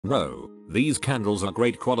Bro, these candles are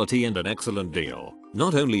great quality and an excellent deal.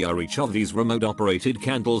 Not only are each of these remote operated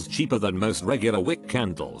candles cheaper than most regular wick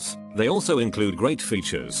candles, they also include great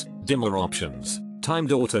features, dimmer options,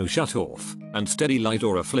 timed auto shut off, and steady light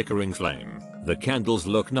or a flickering flame. The candles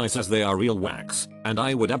look nice as they are real wax, and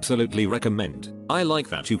I would absolutely recommend. I like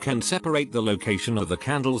that you can separate the location of the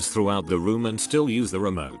candles throughout the room and still use the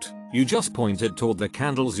remote. You just point it toward the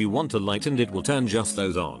candles you want to light and it will turn just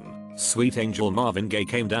those on. Sweet angel Marvin Gaye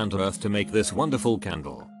came down to earth to make this wonderful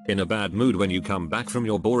candle. In a bad mood when you come back from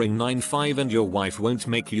your boring 9-5 and your wife won't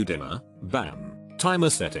make you dinner? Bam. Timer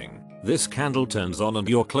setting. This candle turns on and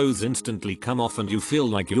your clothes instantly come off and you feel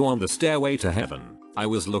like you're on the stairway to heaven. I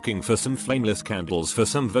was looking for some flameless candles for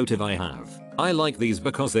some votive I have. I like these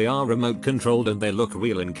because they are remote controlled and they look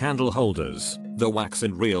real in candle holders. The wax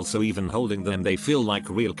and real, so even holding them they feel like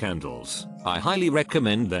real candles. I highly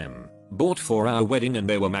recommend them. Bought for our wedding and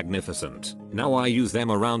they were magnificent. Now I use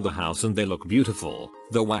them around the house and they look beautiful.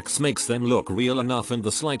 The wax makes them look real enough and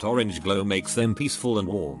the slight orange glow makes them peaceful and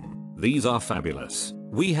warm. These are fabulous.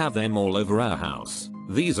 We have them all over our house.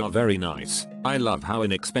 These are very nice. I love how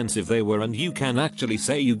inexpensive they were and you can actually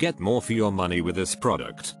say you get more for your money with this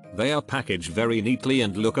product. They are packaged very neatly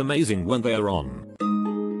and look amazing when they are on.